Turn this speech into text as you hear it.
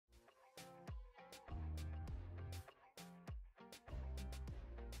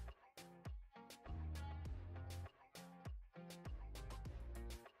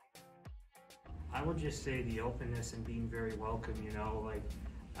I would just say the openness and being very welcome, you know, like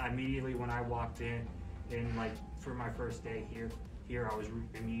immediately when I walked in and like for my first day here I was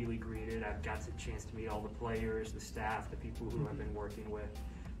immediately greeted. I've got the chance to meet all the players, the staff, the people who I've been working with.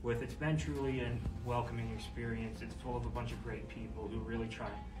 It's been truly a welcoming experience. It's full of a bunch of great people who really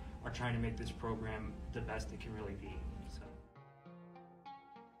are trying to make this program the best it can really be. So.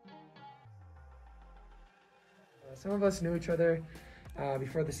 Some of us knew each other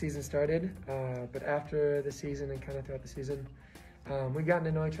before the season started, but after the season and kind of throughout the season, we've gotten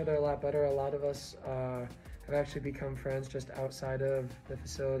to know each other a lot better. A lot of us have actually become friends just outside of the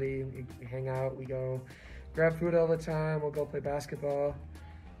facility. We hang out, we go grab food all the time, we'll go play basketball,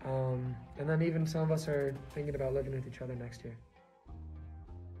 and then even some of us are thinking about living with each other next year.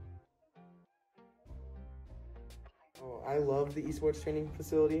 Oh, I love the esports training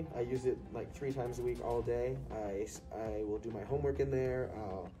facility. I use it like 3 times a week all day. I will do my homework in there.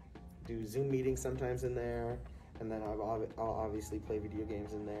 I'll do Zoom meetings sometimes in there, and then I'll obviously play video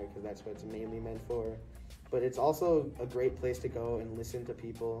games in there because that's what it's mainly meant for. But it's also a great place to go and listen to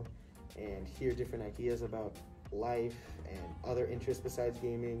people and hear different ideas about life and other interests besides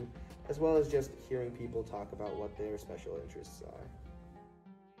gaming, as well as just hearing people talk about what their special interests are.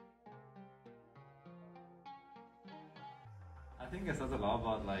 I think it says a lot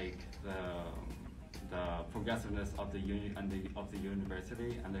about like the progressiveness of the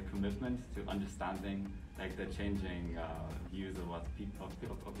university and the commitment to understanding like the changing views of what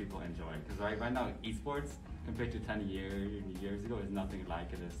people enjoy. Because right now esports compared to 10 years ago is nothing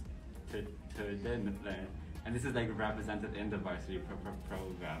like it is today. And this is like represented in the varsity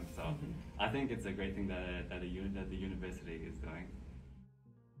program. So I think it's a great thing that the university is doing.